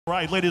All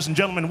right, ladies and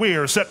gentlemen, we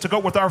are set to go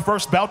with our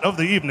first bout of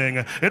the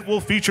evening. It will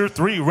feature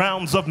 3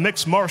 rounds of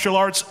mixed martial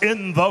arts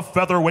in the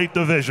featherweight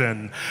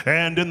division.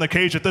 And in the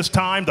cage at this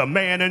time, the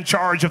man in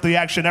charge of the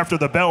action after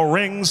the bell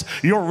rings,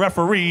 your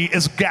referee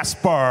is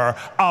Gaspar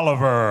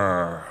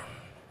Oliver.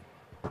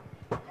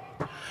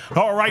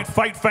 All right,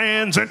 fight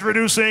fans,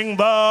 introducing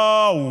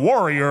the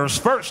Warriors.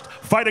 First,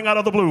 fighting out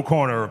of the blue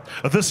corner.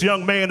 This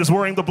young man is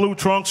wearing the blue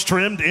trunks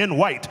trimmed in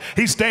white.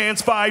 He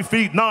stands 5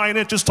 feet 9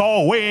 inches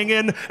tall, weighing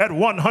in at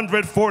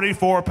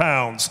 144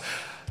 pounds.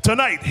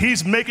 Tonight,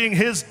 he's making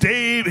his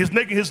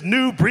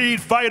new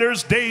breed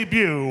fighter's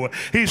debut.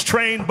 He's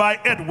trained by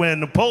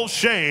Edwin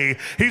Polche.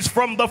 He's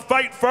from the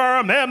Fight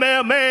Firm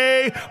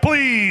MMA.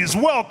 Please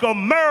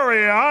welcome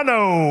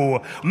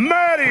Mariano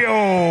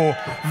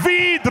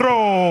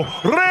Vido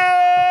Rivera.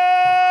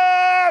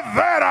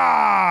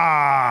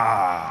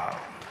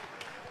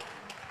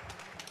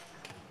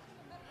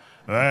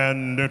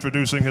 And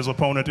introducing his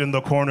opponent in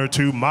the corner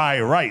to my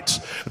right.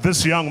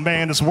 This young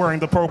man is wearing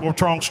the purple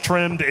trunks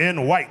trimmed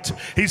in white.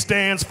 He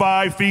stands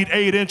 5 feet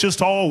 8 inches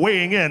tall,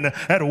 weighing in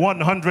at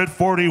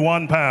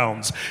 141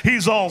 pounds.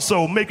 He's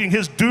also making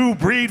his new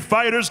breed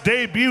fighter's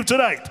debut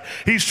tonight.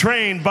 He's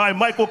trained by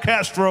Michael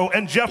Castro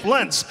and Jeff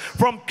Lentz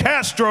from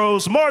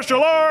Castro's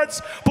Martial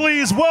Arts.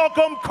 Please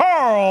welcome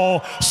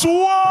Karl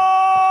Swanson.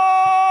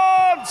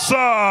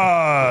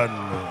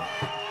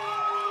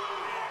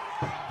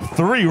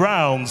 3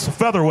 rounds,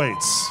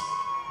 featherweights.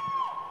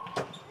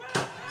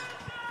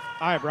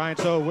 All right, Brian,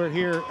 so we're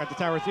here at the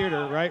Tower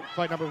Theater, right?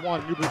 Fight number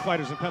 1, New Breed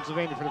Fighters in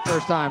Pennsylvania for the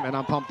first time, and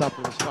I'm pumped up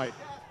for this fight.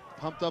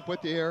 Pumped up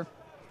with you here,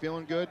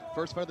 feeling good.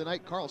 First fight of the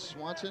night, Karl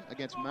Swanson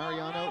against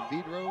Mariano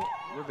Vido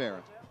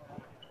Rivera.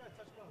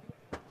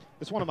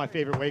 It's one of my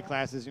favorite weight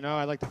classes, you know.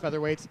 I like the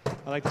featherweights.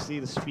 I like to see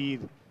the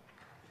speed.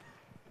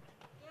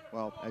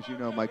 Well, as you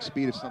know, Mike,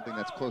 speed is something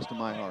that's close to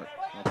my heart,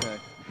 okay?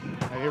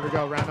 All right, here we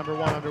go, round number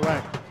 1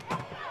 underway.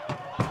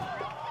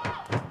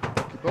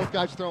 Both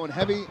guys throwing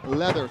heavy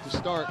leather to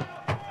start.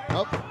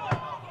 Oh.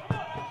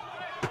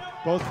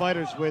 Both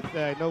fighters with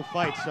no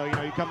fights. So, you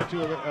know, you come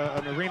into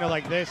an arena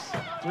like this,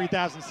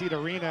 3,000-seat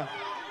arena,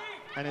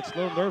 and it's a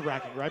little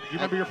nerve-wracking, right? Do you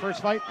remember your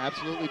first fight?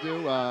 Absolutely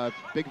do.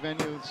 Big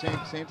venue,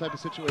 same type of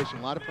situation.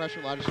 A lot of pressure,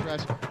 a lot of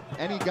stress.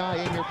 Any guy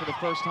in here for the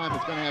first time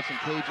is going to have some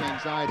cage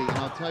anxiety. And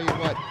I'll tell you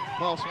what,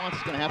 Karl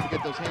Swanson's going to have to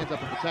get those hands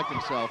up and protect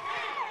himself.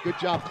 Good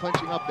job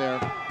clinching up there.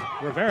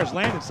 Rivera's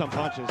landed some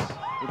punches.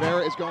 Rivera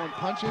is going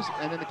punches,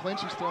 and in the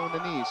clinch he's throwing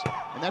the knees.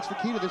 And that's the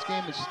key to this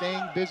game, is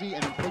staying busy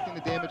and inflicting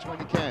the damage when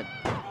you can.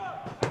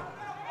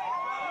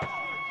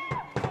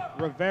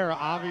 Rivera,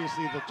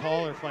 obviously the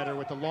taller fighter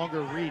with the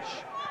longer reach.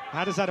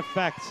 How does that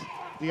affect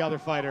the other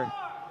fighter?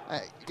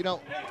 You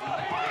know,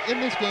 in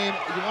this game,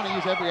 you want to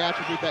use every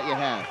attribute that you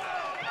have.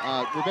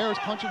 Rivera's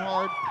punching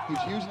hard. He's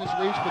using his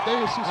reach, but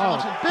there you see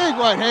Swanson. Big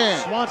right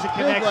hand. Swanson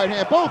connects. Big right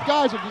hand. Both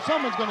guys, if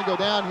someone's going to go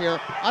down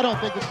here, I don't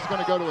think this is going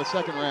to go to a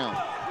second round.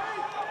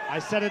 I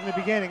said it in the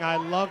beginning, I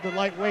love the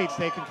lightweights.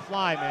 They can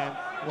fly, man.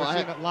 We're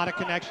seeing a lot of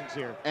connections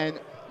here. And,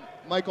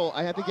 Michael,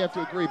 I think you have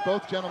to agree,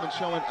 both gentlemen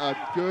showing a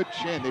good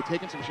chin. They've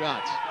taken some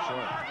shots.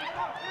 Sure.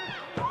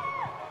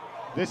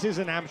 This is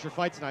an amateur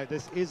fight tonight.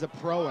 This is a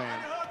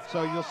pro-am.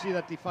 So you'll see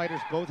that the fighters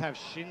both have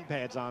shin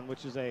pads on,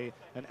 which is an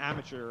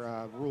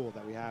amateur rule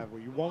that we have,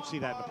 where you won't see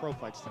that in the pro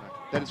fights tonight.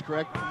 That is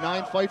correct.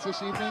 9 fights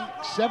this evening,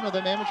 7 of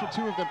them amateur,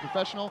 2 of them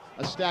professional.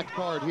 A stacked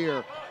card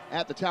here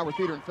at the Tower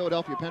Theater in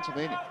Philadelphia,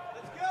 Pennsylvania.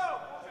 Let's go.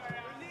 Good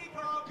knee,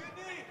 Karl. Good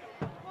knee.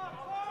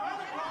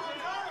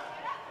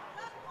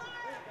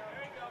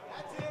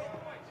 That's it.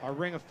 Our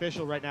ring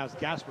official right now is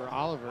Gaspar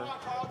Oliver.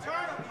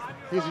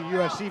 He's a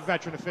UFC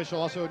veteran official,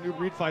 also a New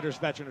Breed Fighters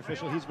veteran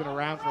official. He's been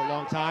around for a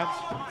long time.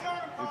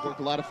 We've worked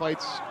a lot of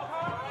fights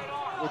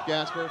with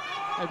Gaspar.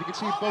 As you can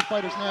see, both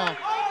fighters now,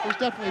 there's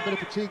definitely a bit of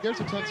fatigue. There's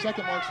a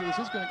 10-second mark, so this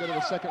is going to go to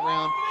the second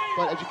round.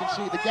 But as you can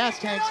see, the gas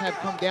tanks have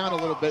come down a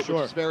little bit, which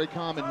is very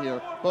common here.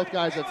 Both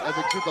guys have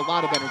exuded a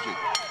lot of energy.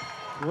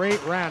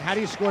 Great round. How do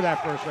you score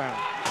that first round?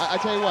 I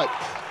tell you what,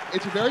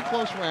 it's a very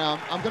close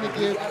round. I'm going to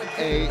give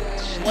a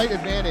slight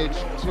advantage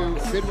to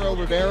Vido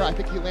Rivera. I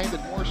think he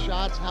landed more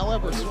shots.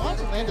 However,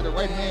 Swanson landed a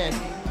right hand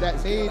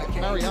that made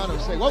Mariano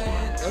say, whoa,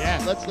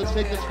 let's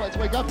take this fight. Let's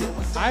wake up here.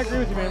 I agree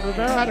with you, man.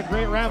 Rivera had a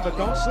great round, but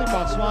don't sleep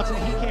on Swanson.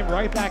 He came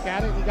right back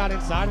at it. He got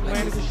inside and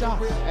landed the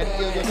shot. And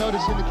you'll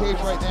notice in the cage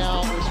right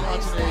now,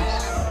 Swanson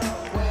is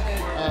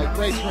a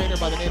great trainer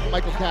by the name of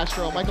Michael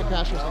Castro. Michael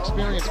Castro's an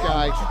experienced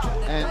guy,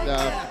 and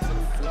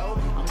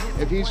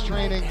if he's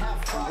training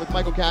with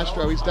Michael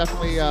Castro, he's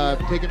definitely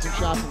taking some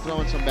shots and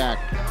throwing some back.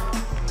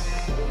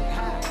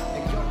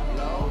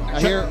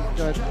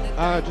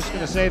 Just going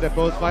to say that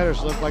both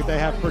fighters look like they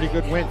have pretty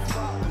good wins.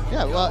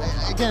 Yeah, well,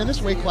 again, in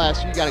this weight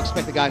class, you got to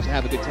expect the guys to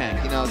have a good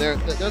tank. You know, they're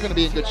going to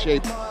be in good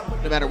shape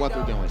no matter what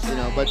they're doing. You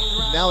know, but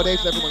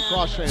nowadays everyone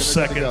cross-training.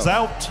 Seconds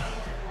out.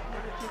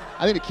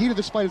 I think the key to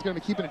this fight is going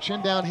to be keeping a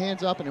chin down,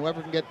 hands up, and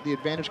whoever can get the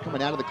advantage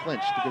coming out of the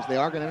clinch, because they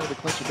are going to enter the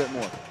clinch a bit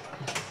more.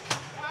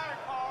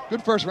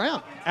 Good first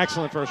round.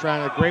 Excellent first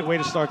round. A great way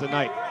to start the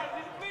night.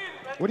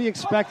 What do you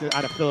expect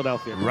out of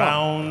Philadelphia?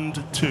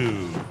 Round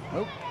 2.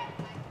 Nope.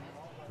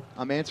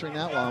 I'm answering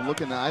that while I'm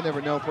looking. I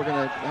never know if we're going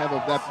to have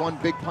that one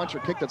big punch or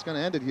kick that's going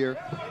to end it here.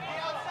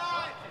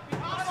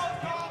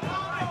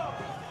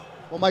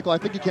 Well, Michael, I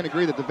think you can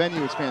agree that the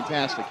venue is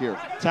fantastic here.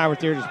 Tower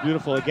Theater is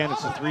beautiful. Again,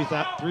 it's a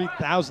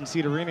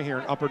 3,000-seat arena here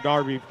in Upper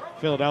Darby,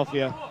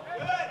 Philadelphia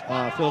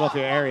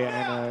area,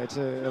 and it's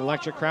an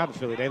electric crowd in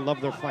Philly. They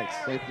love their fights.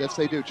 Yes,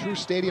 they do. True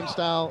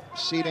stadium-style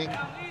seating,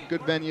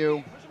 good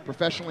venue,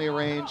 professionally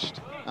arranged.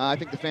 I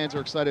think the fans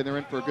are excited. They're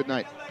in for a good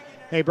night.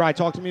 Hey, Bri,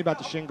 talk to me about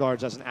the shin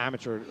guards as an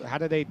amateur. How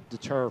do they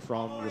deter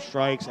from your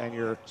strikes and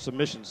your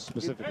submissions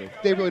specifically?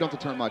 They really don't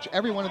deter much.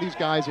 Every one of these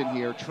guys in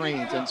here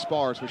trains and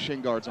spars with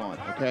shin guards on,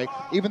 okay?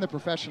 Even the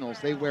professionals,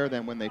 they wear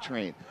them when they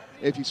train.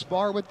 If you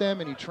spar with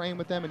them and you train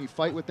with them and you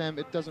fight with them,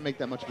 it doesn't make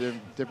that much of a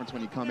difference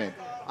when you come in.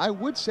 I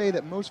would say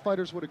that most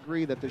fighters would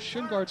agree that the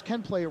shin guards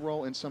can play a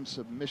role in some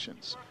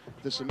submissions.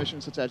 The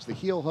submissions such as the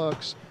heel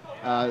hooks,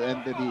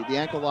 and the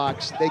ankle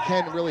locks, they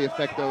can really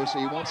affect those, so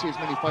you won't see as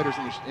many fighters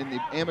in the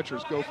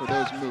amateurs go for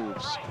those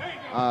moves.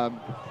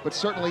 But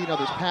certainly, you know,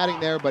 there's padding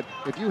there, but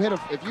if you hit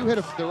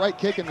the right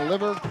kick in the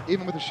liver,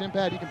 even with a shin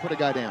pad, you can put a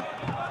guy down.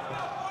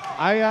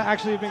 I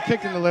actually have been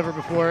kicked in the liver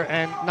before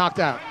and knocked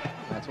out.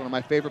 That's one of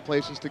my favorite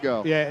places to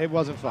go. Yeah, it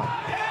wasn't fun.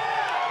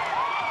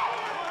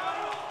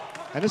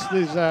 And this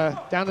is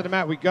down to the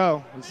mat we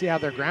go. Let's see how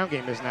their ground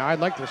game is now. I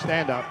like their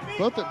stand-up.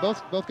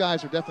 Both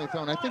guys are definitely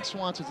throwing. I think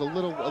Swanson's a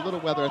little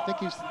weathered. I think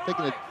he's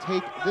thinking to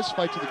take this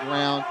fight to the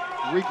ground,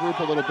 regroup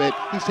a little bit.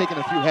 He's taking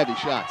a few heavy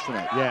shots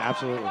tonight. Yeah,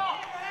 absolutely.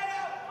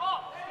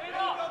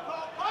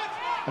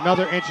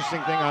 Another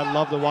interesting thing I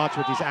love to watch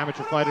with these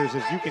amateur fighters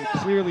is you can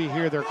clearly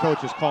hear their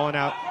coaches calling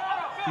out,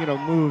 you know,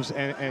 moves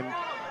and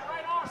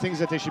things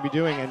that they should be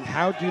doing. And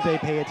how do they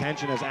pay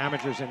attention as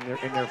amateurs in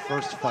their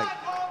first fight?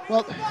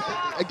 Well,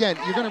 again,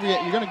 you're going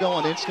to go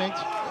on instinct.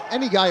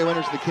 Any guy who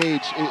enters the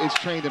cage is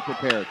trained and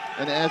prepared.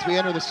 And as we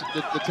enter the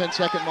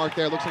 10-second mark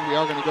there, it looks like we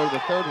are going to go to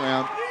the third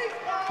round.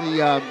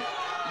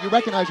 You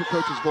recognize your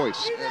coach's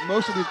voice.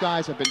 Most of these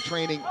guys have been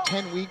training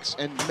 10 weeks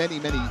and many,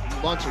 many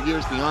months or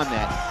years beyond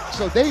that.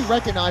 So they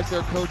recognize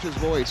their coach's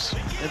voice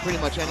in pretty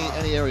much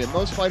any area.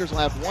 Most fighters will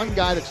have one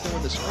guy that's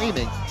doing the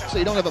screaming, so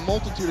you don't have a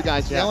multitude of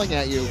guys yelling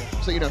at you,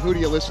 so you know, who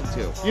do you listen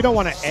to? You don't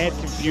want to add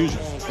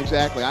confusion.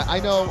 Exactly. I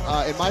know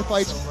in my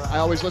fights, I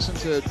always listen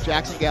to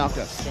Jackson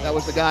Galka. That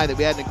was the guy that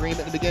we had an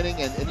agreement in the beginning,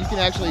 and you can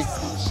actually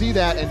see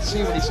that and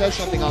see when he says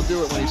something, I'll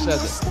do it when he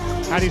says it.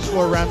 How do you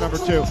score round number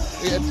 2? I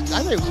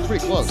think it was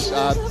pretty close.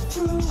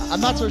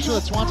 I'm not so sure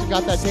that Swanson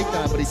got that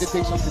takedown, but he did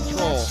take some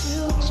control.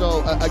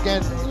 So,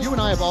 again, you and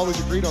I have always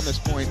agreed on this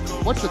point.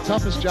 What's the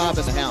toughest job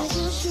in the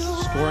house?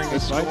 Scoring the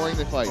fights. Scoring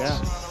the fights.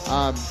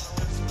 Yeah.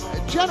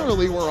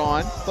 Generally, we're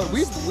on, but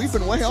we've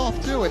been way off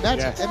too, and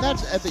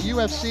that's at the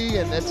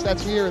UFC, and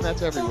that's here, and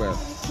that's everywhere.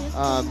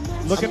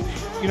 Looking,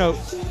 you know,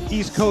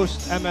 East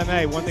Coast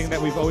MMA. One thing that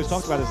we've always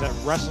talked about is that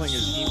wrestling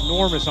is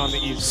enormous on the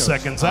East Coast.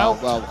 Seconds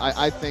out. Well,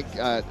 I think.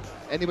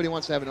 Anybody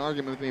wants to have an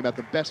argument with me about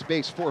the best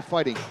base for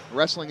fighting,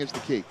 wrestling is the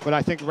key. But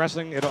I think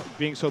wrestling,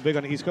 being so big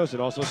on the East Coast,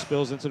 it also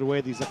spills into the way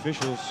these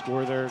officials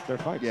score their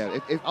fights. Yeah,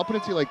 I'll put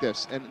it to you like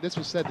this, and this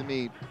was said to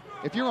me,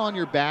 if you're on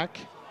your back,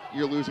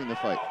 you're losing the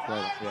fight.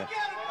 Right, yeah.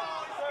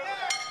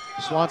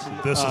 Swanson.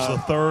 This is the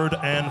third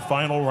and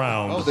final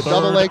round. Oh, the third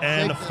double leg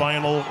and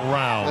final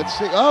round. Let's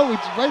see. Oh, he's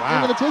right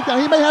there with a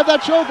takedown. He may have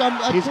that choke.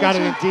 He's got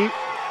it in deep.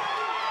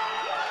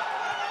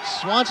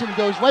 Swanson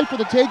goes right for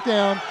the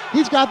takedown.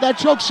 He's got that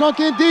choke sunk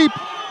in deep.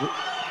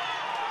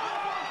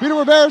 Vido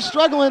Rivera's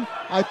struggling.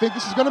 I think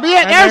this is going to be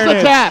it. There's the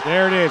tap.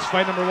 There it is.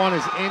 Fight number 1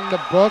 is in the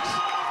books.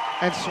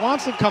 And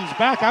Swanson comes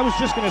back. I was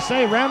just going to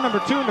say, round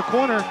number 2 in the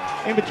corner,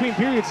 in between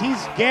periods, he's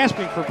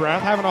gasping for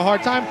breath, having a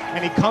hard time,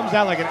 and he comes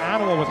out like an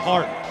animal with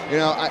heart. You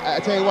know, I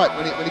tell you what,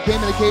 when he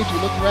came in the cage, he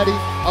looked ready.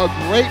 A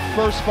great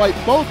first fight.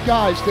 Both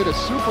guys did a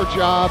super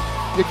job.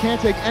 You can't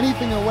take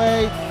anything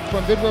away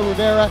from Vido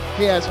Rivera.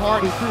 He has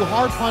heart. He threw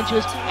hard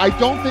punches. I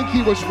don't think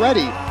he was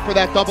ready for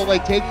that double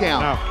leg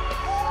takedown. No.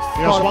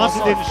 You know,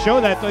 Swanson didn't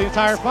show that the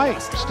entire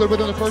fight. Stood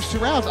within the first 2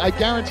 rounds. I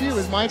guarantee you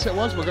his mindset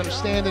was, we're going to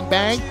stand and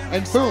bang,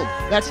 and boom.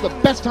 That's the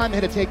best time to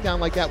hit a takedown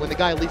like that, when the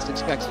guy least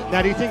expects it.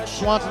 Now, do you think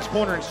Swanson's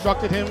corner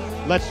instructed him,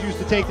 let's use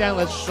the takedown,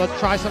 let's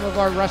try some of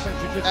our wrestling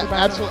jiu-jitsu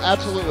back?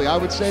 Absolutely. I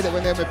would say that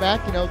when they went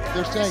back, you know,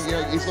 they're saying, you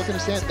know, he's looking to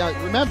stand. Now,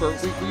 remember,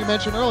 you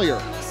mentioned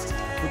earlier,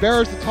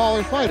 Rivera's the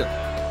taller fighter.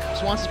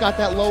 Swanson's got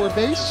that lower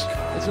base.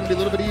 It's going to be a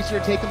little bit easier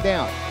to take him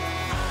down.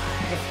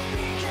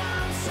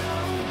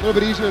 A little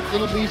bit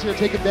easier to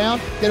take him down,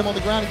 get him on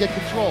the ground, and get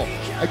control.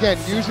 Again,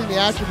 using the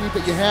attribute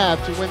that you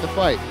have to win the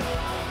fight.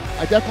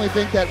 I definitely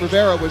think that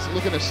Rivera was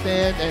looking to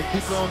stand and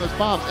keep throwing those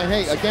bombs. And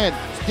hey, again,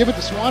 give it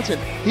to Swanson.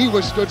 He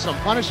withstood some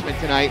punishment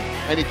tonight,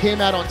 and he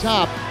came out on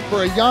top.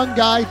 For a young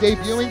guy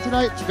debuting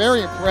tonight,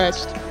 very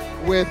impressed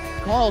with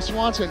Karl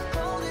Swanson.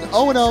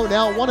 0-0,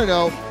 now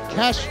 1-0.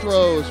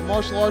 Castro's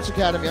Martial Arts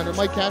Academy under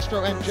Mike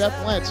Castro and Jeff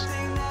Lentz,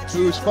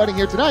 who's fighting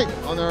here tonight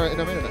in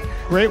a minute.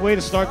 Great way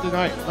to start the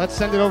night. Let's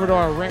send it over to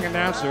our ring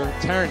announcer,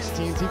 Terrence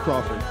TNT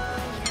Crawford.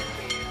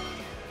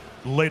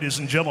 Ladies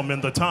and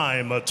gentlemen, the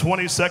time,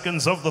 20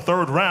 seconds of the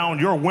third round.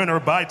 Your winner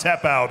by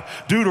tap out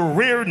due to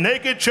rear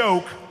naked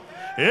choke,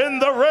 In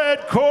the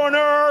red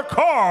corner,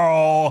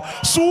 Karl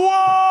Swanson.